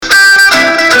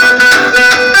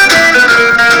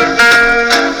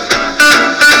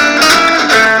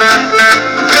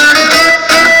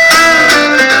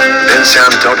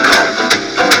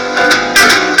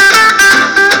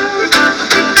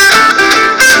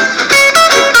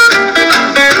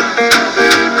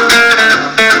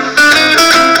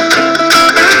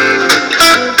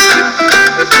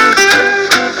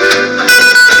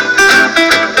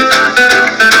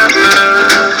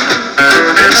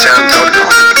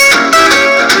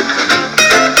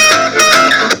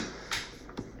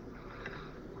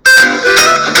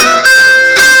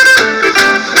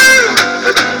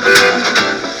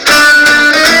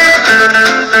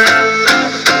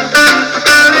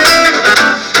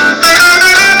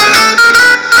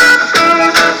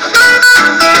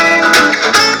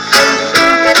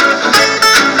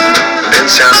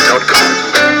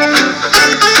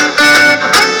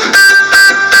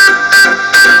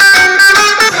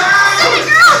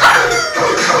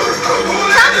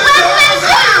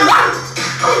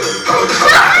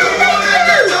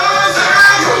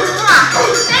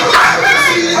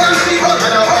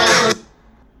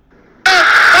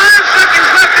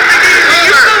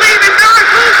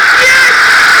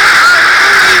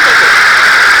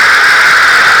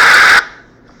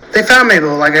They found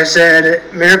Mabel. Like I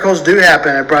said, miracles do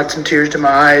happen. It brought some tears to my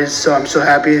eyes, so I'm so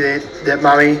happy that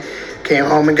Mommy came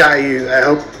home and got you. I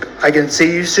hope I can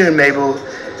see you soon, Mabel.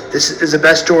 This is the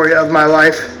best story of my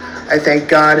life. I thank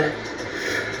God.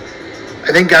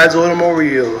 I think God's a little more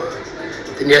real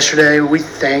than yesterday. We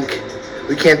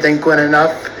can't thank Glenn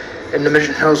enough and the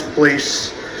Mission Hills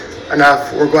Police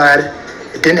enough. We're glad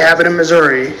it didn't happen in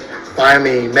Missouri by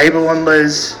me. Mabel and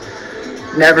Liz,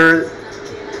 never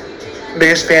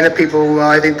biggest fan of people. Well,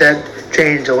 I think that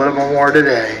changed a little bit more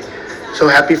today. So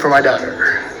happy for my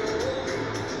daughter.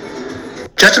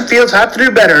 Justin Fields have to do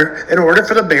better in order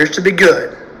for the Bears to be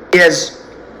good. He has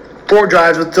 4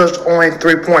 drives with just only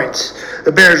 3 points.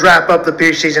 The Bears wrap up the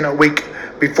preseason a week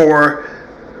before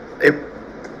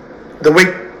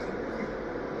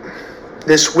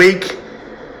this week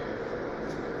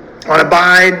on a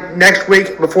bye. Next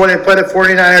week, before they play the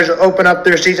 49ers to open up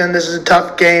their season, this is a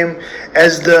tough game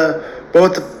as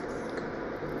both the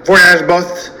 49ers,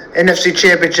 both NFC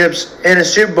championships and a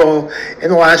Super Bowl in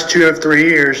the last 2 of 3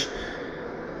 years.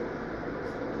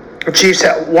 The Chiefs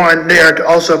have won. They are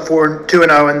also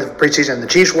 2-0 in the preseason. The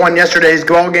Chiefs won yesterday's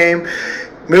ball game,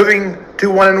 moving to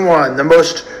 1-1. The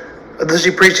most of this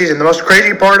preseason. The most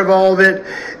crazy part of all of it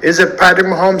is that Patrick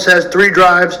Mahomes has 3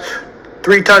 drives,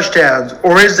 3 touchdowns.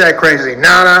 Or is that crazy?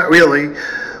 No, not really.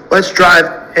 Let's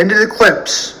drive into the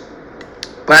clips.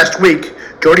 Last week,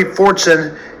 Jody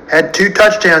Fortson had 2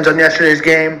 touchdowns on yesterday's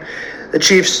game. The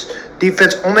Chiefs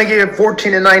defense only gave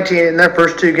 14 and 19 in their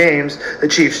first 2 games. The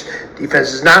Chiefs defense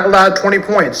has not allowed 20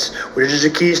 points, which is a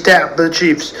key stat for the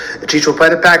Chiefs. The Chiefs will play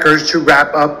the Packers to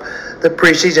wrap up the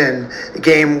preseason. The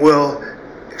game will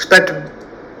expect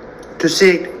to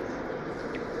see.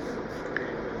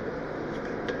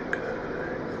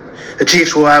 The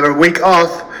Chiefs will have a week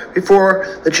off before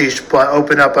the Chiefs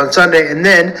open up on Sunday, and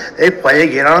then they play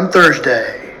again on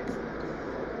Thursday.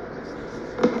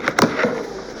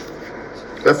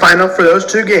 The final for those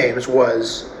 2 games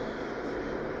was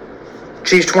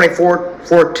Chiefs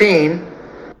 24-14.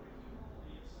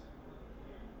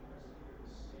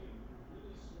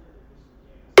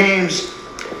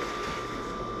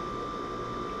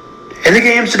 In the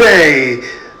games today,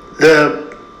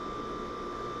 the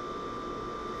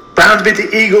Browns beat the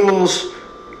Eagles.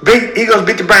 Eagles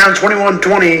beat the Browns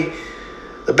 21-20.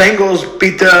 The Bengals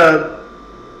beat the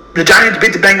Giants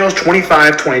beat the Bengals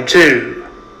 25-22.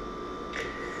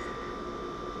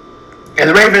 And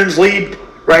the Ravens lead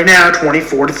right now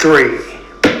 24-3.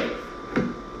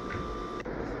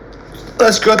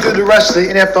 Let's go through the rest of the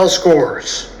NFL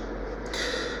scores.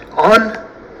 On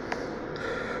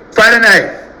Friday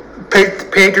night,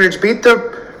 Patriots beat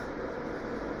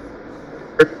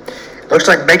looks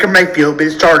like Baker Mayfield be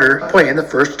the starter playing the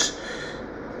first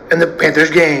in the Panthers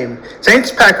game.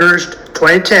 Saints-Packers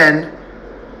 2010.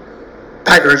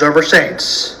 Packers over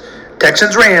Saints.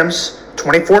 Texans-Rams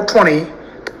 24-20.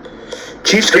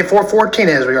 Chiefs 24-14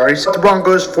 as we already said. The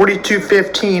Broncos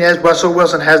 42-15 as Russell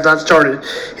Wilson has not started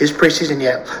his preseason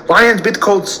yet. Lions beat the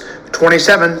Colts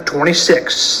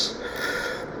 27-26.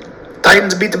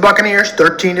 Titans beat the Buccaneers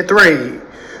 13-3.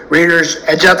 Raiders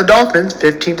edge out the Dolphins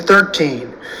 15-13.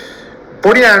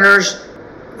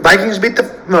 49ers beat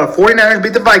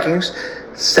the Vikings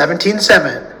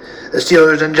 17-7. The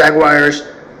Steelers and Jaguars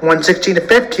won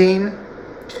 16-15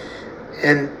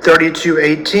 and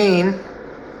 32-18.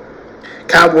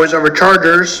 Cowboys over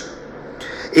Chargers.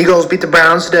 Eagles beat the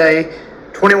Browns today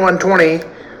 21-20.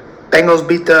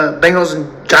 Bengals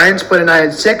and Giants played tonight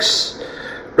at 6.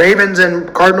 Ravens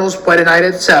and Cardinals played tonight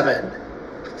at 7.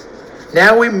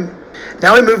 Now we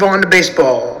move on to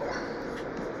baseball.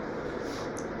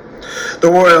 The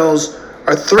Royals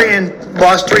are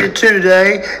lost 3-2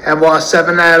 today and lost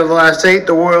 7 out of the last 8.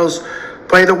 The Royals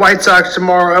play the White Sox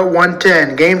tomorrow at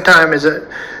 1:10. Game time is at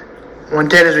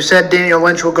 1:10. As we said, Daniel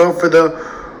Lynch will go for the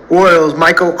Royals.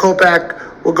 Michael Kopech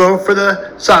will go for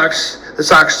the Sox. The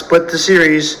Sox split the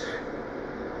series.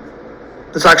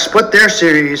 The Sox split their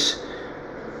series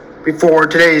before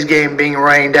today's game being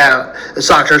rained out. The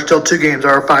Sox are still 2 games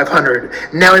over 500.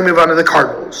 Now we move on to the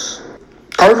Cardinals.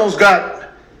 Cardinals got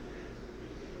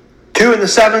 2 in the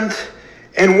 7th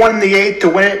and 1 in the 8th to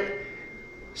win it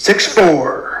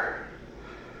 6-4.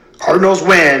 Cardinals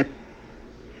win.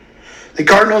 The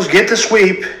Cardinals get the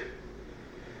sweep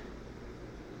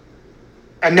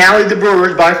and now lead the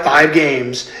Brewers by 5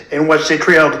 games, in which they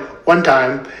trailed 1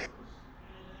 time.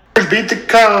 The Brewers beat the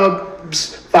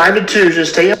Cubs 5-2 to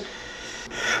stay up,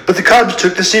 but the Cubs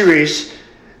took the series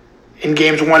in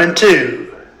games 1 and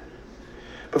 2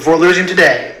 before losing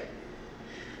today.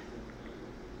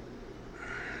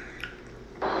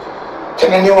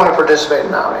 And then you want to participate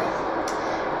in Maui?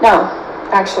 No.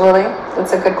 actually.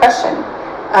 That's a good question.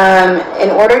 In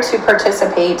order to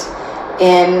participate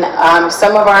in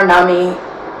some of our NAMI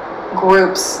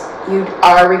groups, you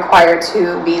are required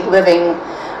to be living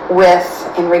with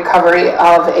in recovery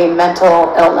of a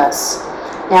mental illness.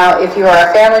 Now, if you are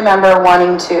a family member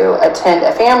wanting to attend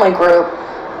a family group,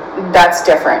 that's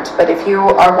different. But if you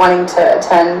are wanting to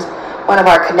attend one of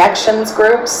our connections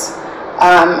groups,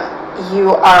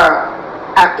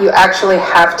 you actually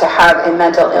have to have a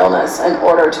mental illness in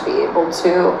order to be able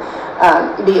to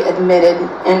be admitted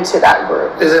into that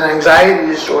group. Is an anxiety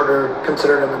disorder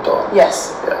considered a mental illness?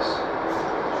 Yes. Yes.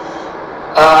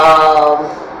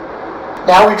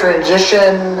 Now we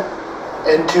transition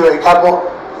into a couple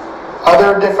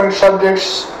other different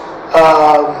subjects.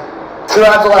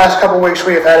 Throughout the last couple weeks,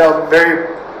 we have had a very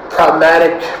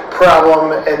problematic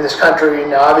problem in this country.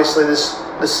 Now, obviously, this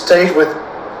stage with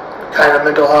kind of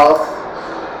mental health.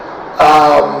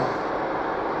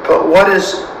 But what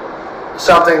is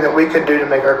something that we could do to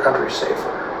make our country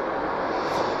safer?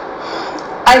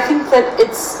 I think that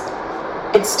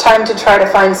it's time to try to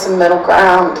find some middle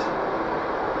ground.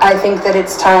 I think that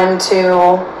it's time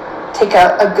to take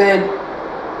a good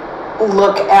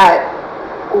look at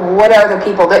what are the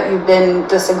people that you've been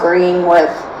disagreeing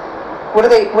with. What are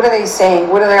they saying?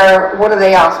 What are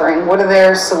they offering? What are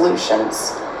their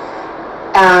solutions?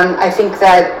 And I think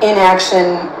that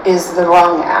inaction is the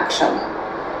wrong action.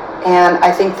 And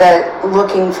I think that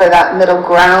looking for that middle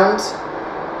ground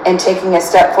and taking a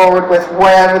step forward with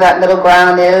whatever that middle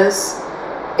ground is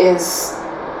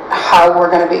how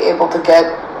we're going to be able to get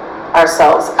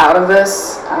ourselves out of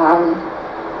this,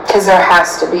 because there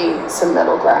has to be some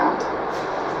middle ground.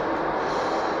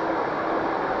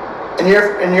 In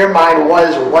your mind, what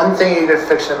is one thing you could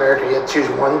fix in America? You have to choose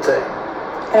one thing.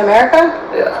 In America?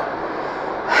 Yeah.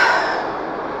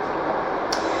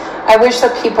 I wish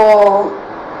that people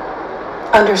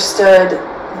understood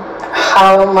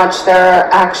how much their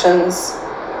actions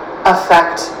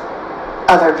affect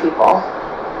other people.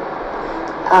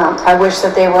 I wish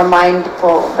that they were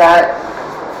mindful that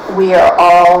we are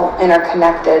all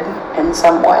interconnected in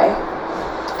some way,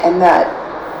 and that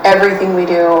everything we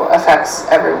do affects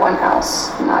everyone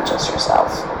else, not just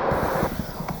yourself.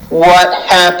 What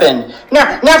happened?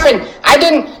 No, nothing. I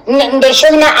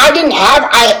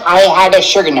had a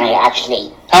sugar nut,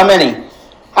 actually. How many?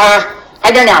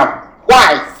 I don't know.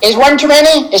 Why? Is one too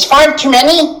many? Is 5 too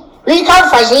many? Will you call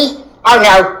Fuzzy? Oh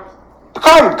no.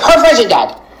 Call Fuzzy,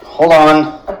 Dad. Hold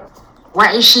on.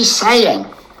 What is she saying?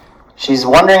 She's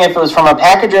wondering if it was from a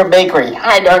package or a bakery.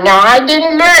 I don't know. I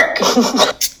didn't look.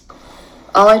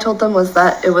 All I told them was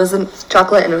that it wasn't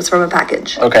chocolate and it was from a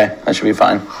package. Okay, that should be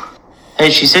fine. Hey,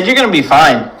 she said you're gonna be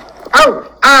fine. Oh,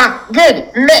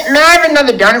 good. May I have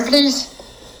another donut, please?